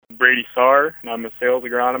Brady Saar, and I'm a sales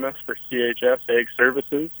agronomist for CHS Ag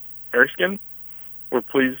Services, Erskine. We're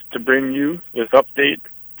pleased to bring you this update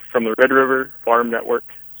from the Red River Farm Network,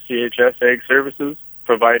 CHS Ag Services,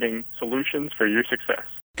 providing solutions for your success.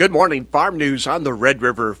 Good morning, Farm News on the Red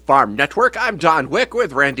River Farm Network. I'm Don Wick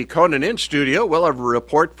with Randy Conan in studio. We'll have a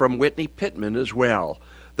report from Whitney Pittman as well.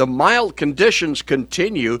 The mild conditions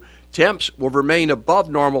continue. Temps will remain above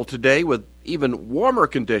normal today with even warmer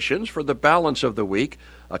conditions for the balance of the week.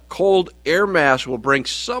 A cold air mass will bring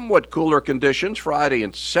somewhat cooler conditions Friday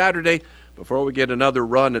and Saturday before we get another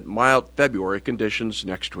run at mild February conditions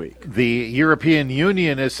next week. The European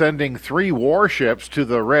Union is sending 3 warships to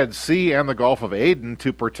the Red Sea and the Gulf of Aden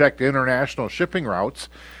to protect international shipping routes.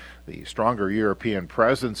 The stronger European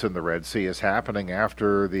presence in the Red Sea is happening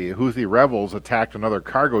after the Houthi rebels attacked another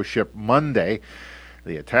cargo ship Monday.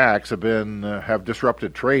 The attacks have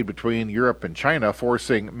disrupted trade between Europe and China,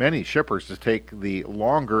 forcing many shippers to take the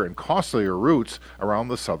longer and costlier routes around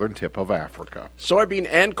the southern tip of Africa. Soybean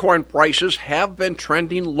and corn prices have been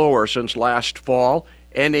trending lower since last fall.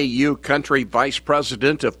 NAU Country Vice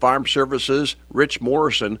President of Farm Services, Rich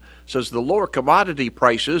Morrison, says the lower commodity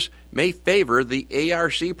prices may favor the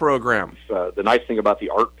ARC program. The nice thing about the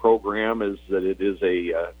ARC program is that it is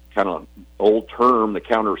a kind of old term, the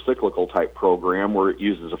counter-cyclical type program, where it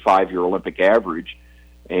uses a 5-year Olympic average.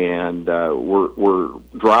 And we're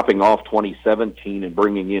dropping off 2017 and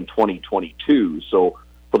bringing in 2022. So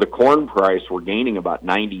for the corn price, we're gaining about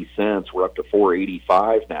 90 cents. We're up to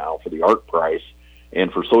 $4.85 now for the ARC price.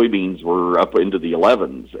 And for soybeans, we're up into the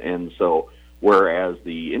 11s. And so, whereas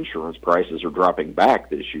the insurance prices are dropping back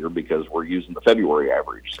this year because we're using the February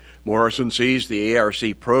average. Morrison sees the ARC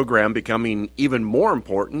program becoming even more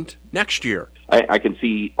important next year. I can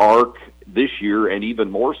see ARC this year and even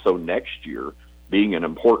more so next year being an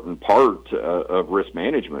important part of risk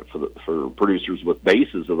management for producers with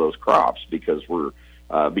bases of those crops, because we're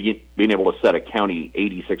being able to set a county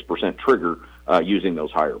 86% trigger using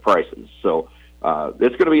those higher prices. So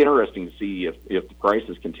it's going to be interesting to see if the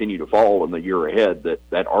prices continue to fall in the year ahead,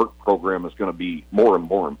 that ARC program is going to be more and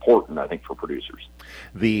more important, I think, for producers.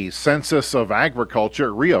 The Census of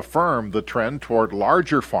Agriculture reaffirmed the trend toward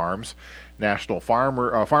larger farms.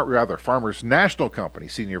 Farmers National Company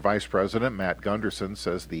Senior Vice President Matt Gunderson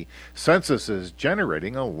says the census is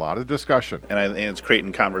generating a lot of discussion. And it's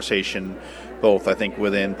creating conversation both, I think,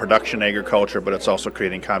 within production agriculture, but it's also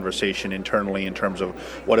creating conversation internally in terms of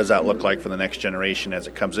what does that look like for the next generation as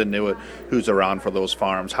it comes into it, who's around for those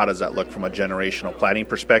farms, how does that look from a generational planning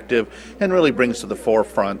perspective, and really brings to the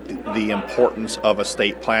forefront the importance of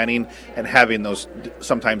estate planning and having those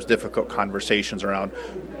sometimes difficult conversations around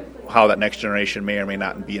how that next generation may or may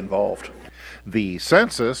not be involved. The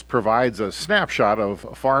census provides a snapshot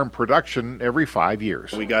of farm production every 5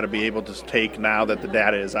 years. We got to be able to take, now that the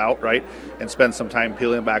data is out, right, and spend some time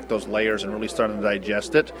peeling back those layers and really starting to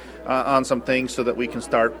digest it on some things so that we can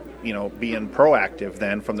start, being proactive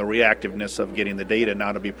then from the reactiveness of getting the data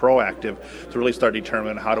now to be proactive, to really start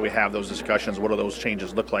determining how do we have those discussions, what do those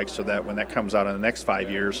changes look like, so that when that comes out in the next 5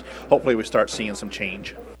 years, hopefully we start seeing some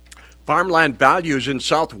change. Farmland values in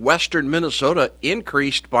southwestern Minnesota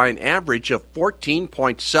increased by an average of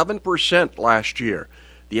 14.7% last year.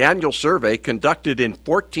 The annual survey conducted in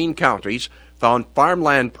 14 counties found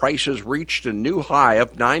farmland prices reached a new high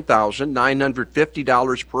of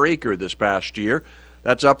 $9,950 per acre this past year.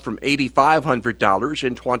 That's up from $8,500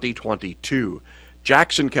 in 2022.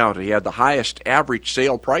 Jackson County had the highest average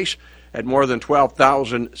sale price at more than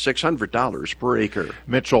 $12,600 per acre.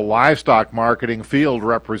 Mitchell Livestock Marketing Field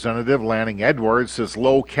Representative Lanning Edwards says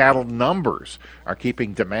low cattle numbers are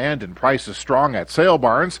keeping demand and prices strong at sale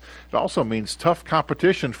barns. It also means tough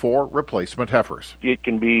competition for replacement heifers. It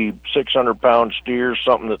can be 600-pound steers,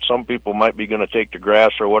 something that some people might be going to take to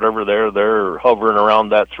grass or whatever. They're hovering around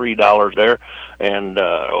that $3 there, and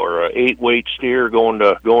or a 8-weight steer going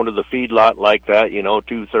to the feedlot like that,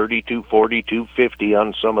 $230, $240, $250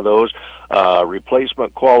 on some of those.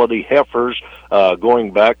 Replacement quality heifers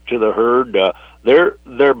going back to the herd.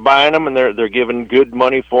 They're buying them and they're giving good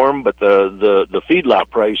money for them, but the feedlot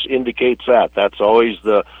price indicates that. That's always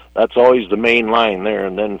the main line there,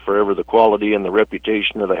 and then forever the quality and the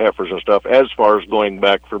reputation of the heifers and stuff as far as going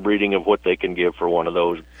back for breeding of what they can give for one of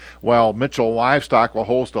those. Well, Mitchell Livestock will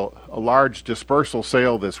host a large dispersal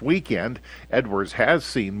sale this weekend. Edwards has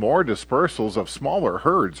seen more dispersals of smaller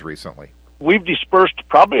herds recently. We've dispersed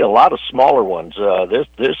probably a lot of smaller ones.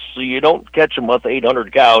 This you don't catch them with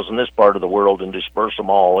 800 cows in this part of the world and disperse them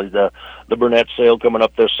all. The Burnett sale coming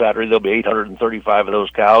up this Saturday, there'll be 835 of those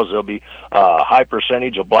cows. There'll be a high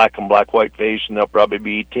percentage of black and black-white face, and there'll probably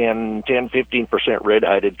be 15%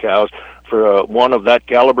 red-hided cows. for one of that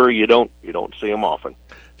caliber, you don't see them often.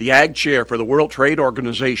 The Ag Chair for the World Trade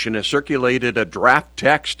Organization has circulated a draft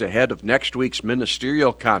text ahead of next week's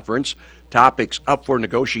ministerial conference. Topics up for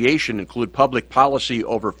negotiation include public policy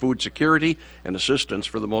over food security and assistance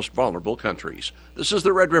for the most vulnerable countries. This is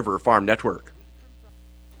the Red River Farm Network.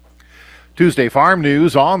 Tuesday Farm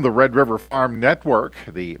News on the Red River Farm Network.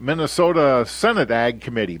 The Minnesota Senate Ag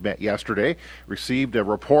Committee met yesterday, received a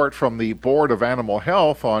report from the Board of Animal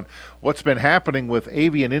Health on what's been happening with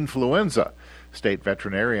avian influenza. State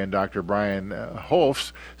veterinarian Dr. Brian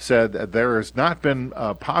Holfs said that there has not been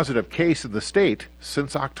a positive case in the state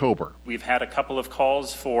since October. We've had a couple of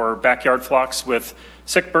calls for backyard flocks with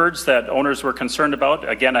sick birds that owners were concerned about.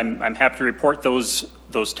 Again, I'm happy to report those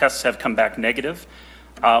tests have come back negative.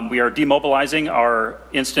 We are demobilizing our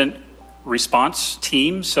instant response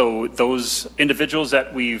team, so those individuals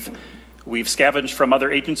that we've scavenged from other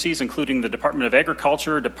agencies, including the Department of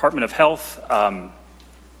Agriculture, Department of Health,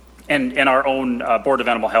 and our own Board of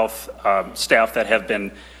Animal Health staff that have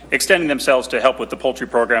been extending themselves to help with the poultry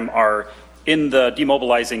program, are in the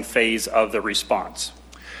demobilizing phase of the response.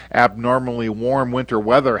 Abnormally warm winter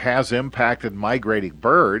weather has impacted migrating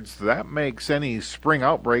birds. That makes any spring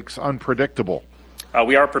outbreaks unpredictable.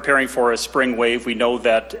 We are preparing for a spring wave. We know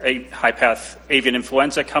that high-path avian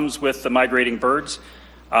influenza comes with the migrating birds.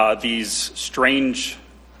 These strange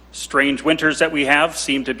winters that we have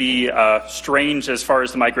seem to be strange as far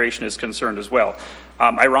as the migration is concerned as well.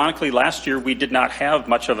 Ironically, last year we did not have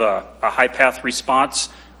much of a high-path response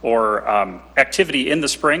or activity in the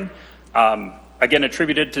spring, again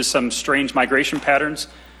attributed to some strange migration patterns.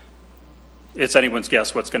 It's anyone's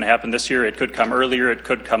guess what's going to happen this year. It could come earlier, it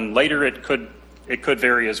could come later, it could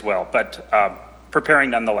vary as well, but preparing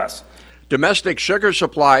nonetheless. Domestic sugar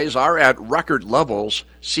supplies are at record levels.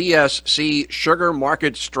 CSC sugar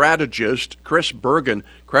market strategist Chris Bergen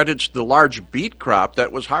credits the large beet crop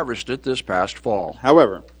that was harvested this past fall.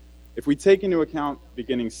 However, if we take into account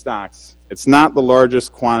beginning stocks, it's not the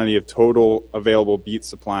largest quantity of total available beet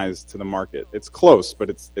supplies to the market. It's close, but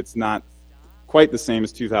it's not quite the same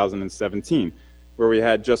as 2017, where we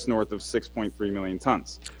had just north of 6.3 million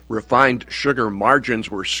tons. Refined sugar margins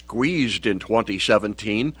were squeezed in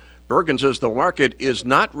 2017. Bergen says the market is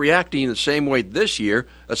not reacting the same way this year,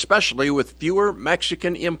 especially with fewer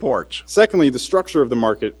Mexican imports. Secondly, the structure of the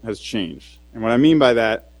market has changed. And what I mean by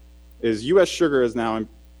that is U.S. Sugar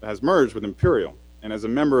has merged with Imperial. And as a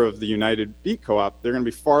member of the United Beet Co-op, they're going to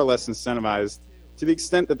be far less incentivized to the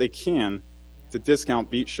extent that they can to discount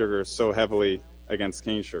beet sugar so heavily against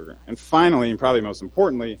cane sugar. And finally, and probably most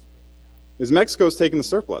importantly, is Mexico's taking the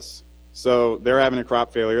surplus. So they're having a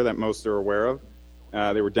crop failure that most are aware of.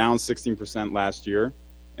 They were down 16% last year.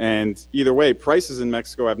 And either way, prices in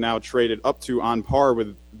Mexico have now traded up to on par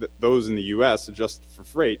with those in the U.S., adjusted for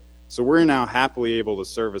freight. So we're now happily able to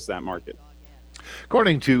service that market.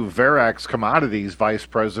 According to Verax Commodities Vice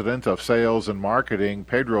President of Sales and Marketing,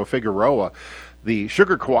 Pedro Figueroa, the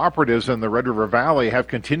sugar cooperatives in the Red River Valley have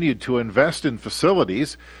continued to invest in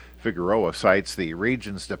facilities. Figueroa cites the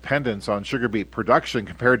region's dependence on sugar beet production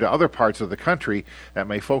compared to other parts of the country that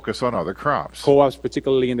may focus on other crops. Co-ops,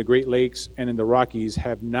 particularly in the Great Lakes and in the Rockies,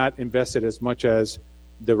 have not invested as much as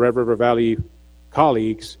the Red River Valley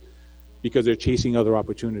colleagues because they're chasing other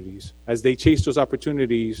opportunities. As they chase those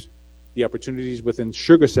opportunities, the opportunities within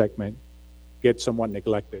sugar segment get somewhat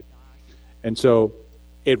neglected. And so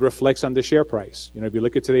it reflects on the share price. If you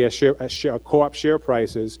look at today at co-op share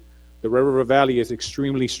prices, the Red River Valley is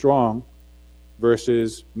extremely strong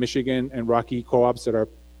versus Michigan and Rocky co-ops that are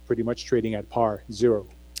pretty much trading at par, zero.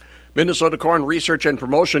 Minnesota Corn Research and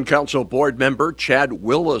Promotion Council board member Chad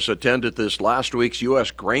Willis attended this last week's U.S.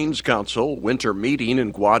 Grains Council winter meeting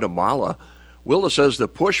in Guatemala. Willis says the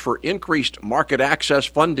push for increased market access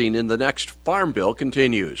funding in the next farm bill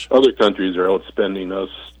continues. Other countries are outspending us.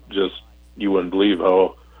 Just you wouldn't believe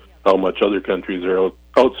how much other countries are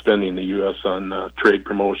outspending the U.S. on trade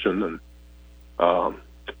promotion, and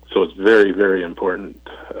so it's very, very important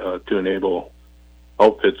to enable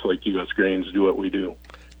outfits like U.S. Grains to do what we do.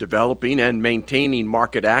 Developing and maintaining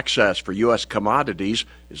market access for U.S. commodities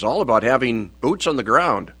is all about having boots on the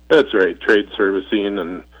ground. That's right, trade servicing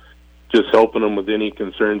and just helping them with any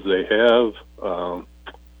concerns they have.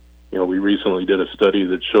 We recently did a study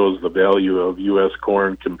that shows the value of U.S.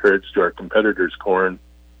 corn compared to our competitors' corn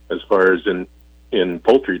as far as in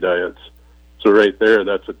poultry diets. So right there,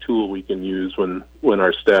 that's a tool we can use when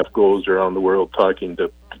our staff goes around the world talking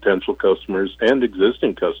to potential customers and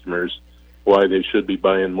existing customers why they should be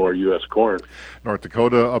buying more U.S. corn. North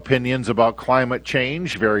Dakota opinions about climate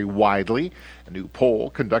change vary widely. A new poll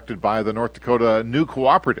conducted by the North Dakota New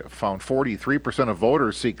Cooperative found 43% of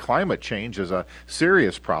voters see climate change as a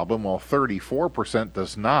serious problem, while 34%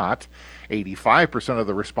 does not. 85% of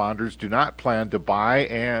the responders do not plan to buy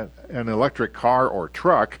an electric car or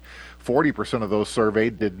truck. 40% of those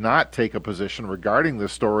surveyed did not take a position regarding the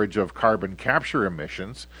storage of carbon capture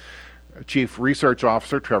emissions. Chief Research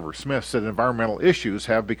Officer Trevor Smith said environmental issues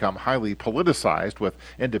have become highly politicized, with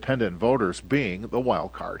independent voters being the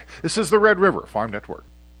wild card. This is the Red River Farm Network.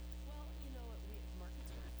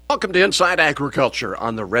 Welcome to Inside Agriculture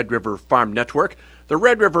on the Red River Farm Network. The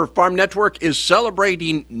Red River Farm Network is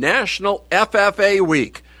celebrating National FFA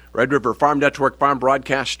Week. Red River Farm Network farm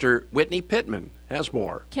broadcaster Whitney Pittman has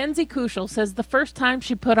more. Kenzie Kuschel says the first time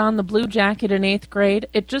she put on the blue jacket in 8th grade,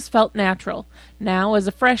 it just felt natural. Now, as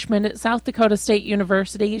a freshman at South Dakota State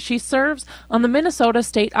University, she serves on the Minnesota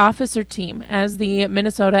State Officer Team as the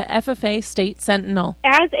Minnesota FFA State Sentinel.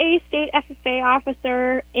 As a state FFA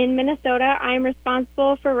officer in Minnesota, I am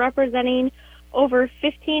responsible for representing over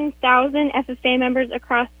 15,000 FFA members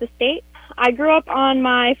across the state. I grew up on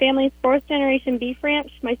my family's fourth-generation beef ranch.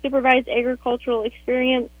 My supervised agricultural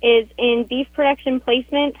experience is in beef production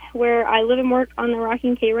placement, where I live and work on the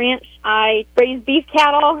Rocking K Ranch. I raise beef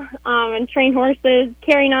cattle and train horses,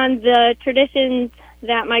 carrying on the traditions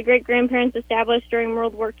that my great-grandparents established during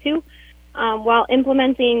World War II while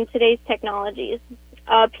implementing today's technologies.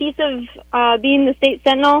 A piece of being the state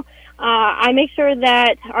sentinel, I make sure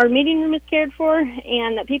that our meeting room is cared for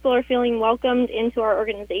and that people are feeling welcomed into our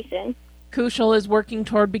organization. Kuschel is working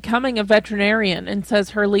toward becoming a veterinarian and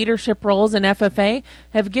says her leadership roles in FFA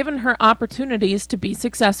have given her opportunities to be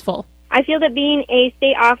successful. I feel that being a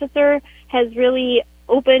state officer has really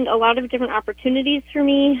opened a lot of different opportunities for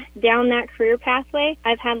me down that career pathway.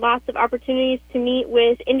 I've had lots of opportunities to meet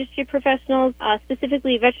with industry professionals,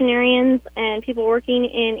 specifically veterinarians and people working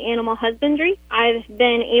in animal husbandry. I've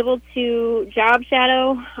been able to job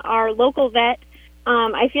shadow our local vet.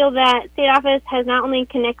 I feel that state office has not only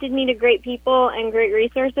connected me to great people and great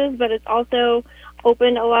resources, but it's also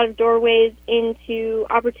opened a lot of doorways into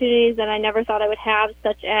opportunities that I never thought I would have,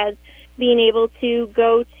 such as being able to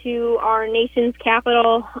go to our nation's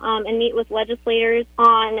capital and meet with legislators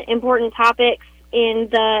on important topics in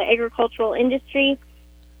the agricultural industry.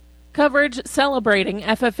 Coverage celebrating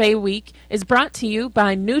FFA Week is brought to you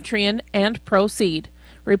by Nutrien and Proseed.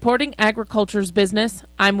 Reporting agriculture's business,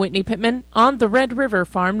 I'm Whitney Pittman on the Red River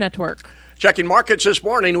Farm Network. Checking markets this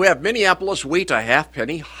morning, we have Minneapolis wheat a half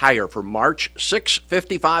penny higher for March,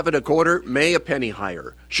 $6.55 1/4. May a penny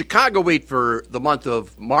higher. Chicago wheat for the month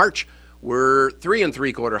of March, we're 3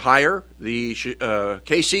 3/4 higher. The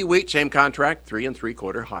KC wheat, same contract, 3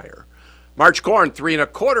 3/4 higher. March corn, 3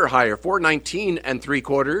 1/4 higher, 4.19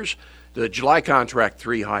 3/4. The July contract,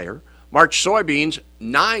 3 higher. March soybeans,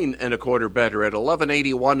 9 1/4 better at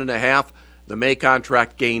 11.81 1/2. The May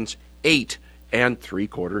contract gains 8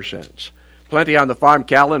 3/4 cents. Plenty on the farm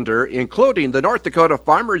calendar, including the North Dakota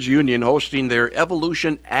Farmers Union hosting their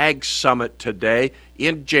Evolution Ag Summit today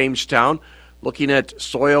in Jamestown, looking at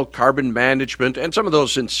soil carbon management and some of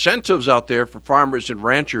those incentives out there for farmers and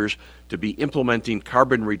ranchers to be implementing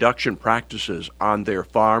carbon reduction practices on their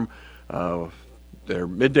farm. Their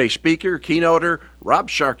midday speaker, keynoter, Rob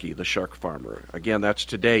Sharkey, the Shark Farmer. Again, that's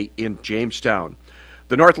today in Jamestown.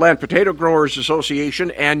 The Northland Potato Growers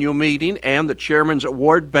Association annual meeting and the Chairman's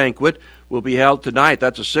Award Banquet will be held tonight.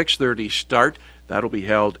 That's a 6:30 start. That'll be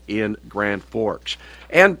held in Grand Forks.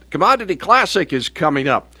 And Commodity Classic is coming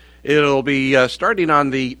up. It'll be starting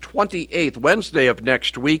on the 28th, Wednesday of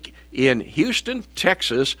next week in Houston,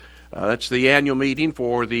 Texas. That's the annual meeting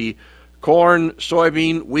for the corn,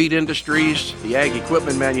 soybean, wheat industries, the ag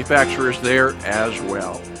equipment manufacturers there as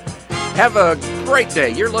well. Have a great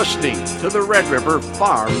day. You're listening to the Red River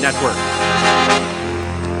Farm Network.